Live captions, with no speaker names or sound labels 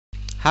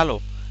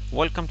Hello,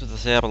 welcome to the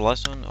third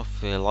lesson of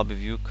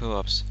LabView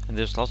course. In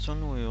this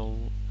lesson we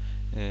will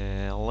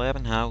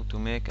learn how to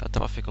make a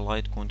traffic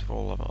light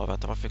controller or a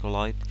traffic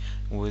light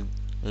with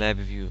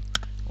LabView.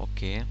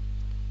 Okay,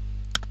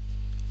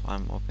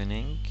 I'm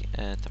opening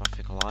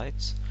traffic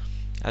lights.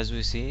 As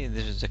we see,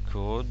 this is the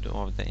code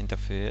or the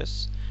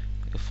interface.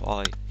 If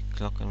I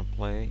click on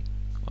play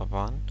or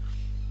run,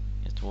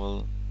 it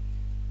will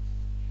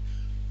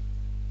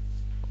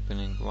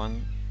opening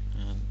one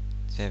and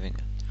saving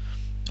it.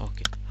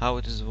 Okay, how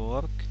it is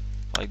work?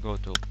 If I go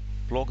to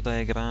block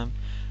diagram,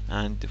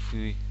 and if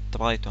we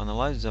try to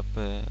analyze the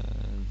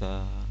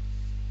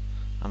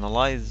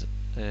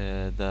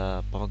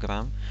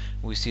program,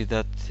 we see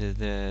that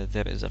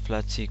there is a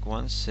flat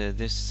sequence.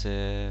 This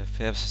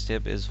first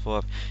step is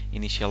for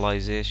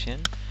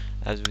initialization.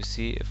 As we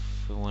see, if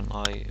when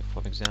I,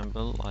 for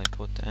example, I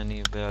put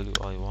any value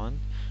I want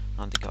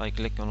and I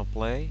click on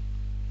play,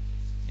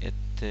 it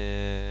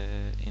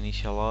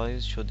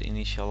should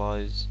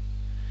initialize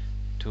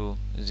to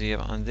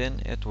 0 and then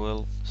it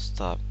will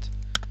start.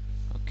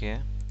 Okay,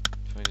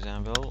 for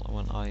example,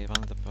 when I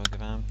run the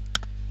program,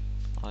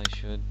 I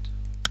should,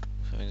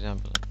 for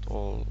example, it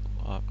all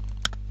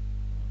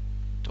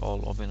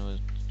open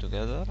with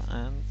together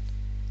and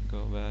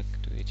go back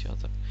to each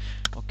other.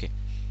 Okay,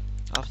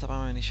 after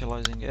I'm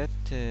initializing it,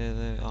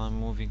 I'm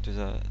moving to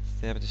the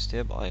third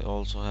step. I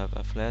also have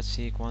a flat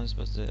sequence,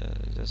 but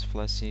this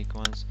flat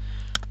sequence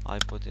I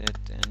put it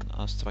in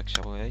a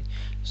structure way,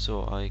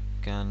 so I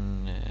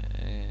can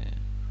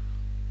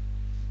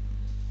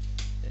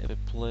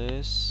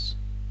replace.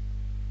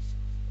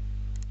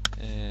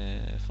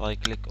 If I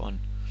click on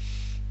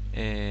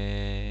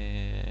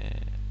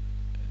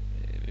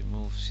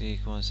remove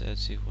sequence, add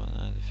sequence,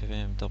 add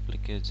frame,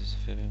 duplicate this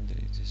frame,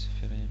 delete this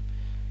frame.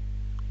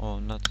 Oh,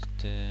 not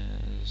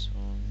this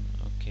one.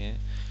 Okay,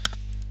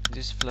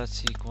 this flat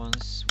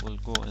sequence will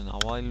go in a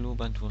while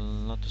loop and will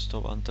not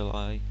stop until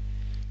I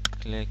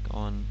click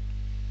on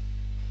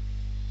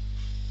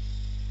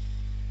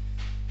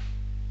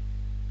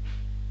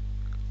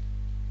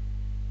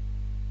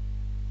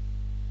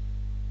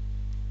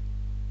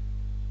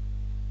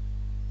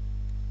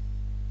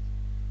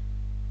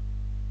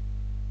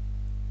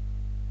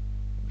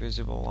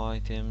visible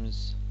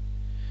items,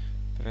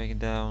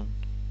 breakdown,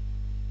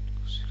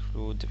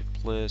 exclude,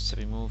 replace,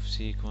 remove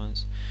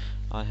sequence.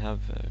 I have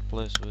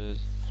replaced with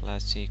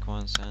flat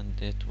sequence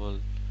and it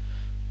will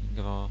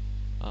grow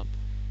up.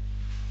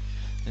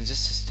 In this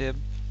step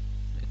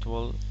it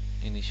will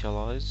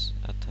initialize.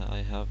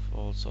 I have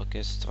also a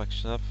case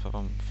structure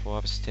from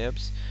 4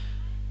 steps.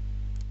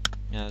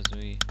 As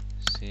we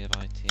see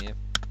right here,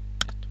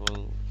 it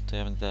will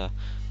turn the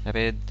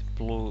red,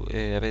 blue,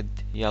 red,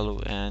 yellow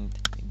and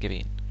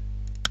green.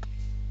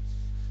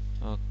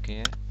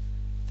 Okay,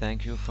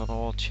 thank you for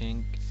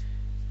watching.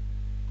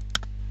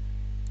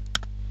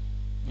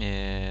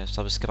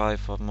 Subscribe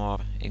for more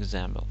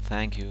example.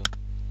 Thank you.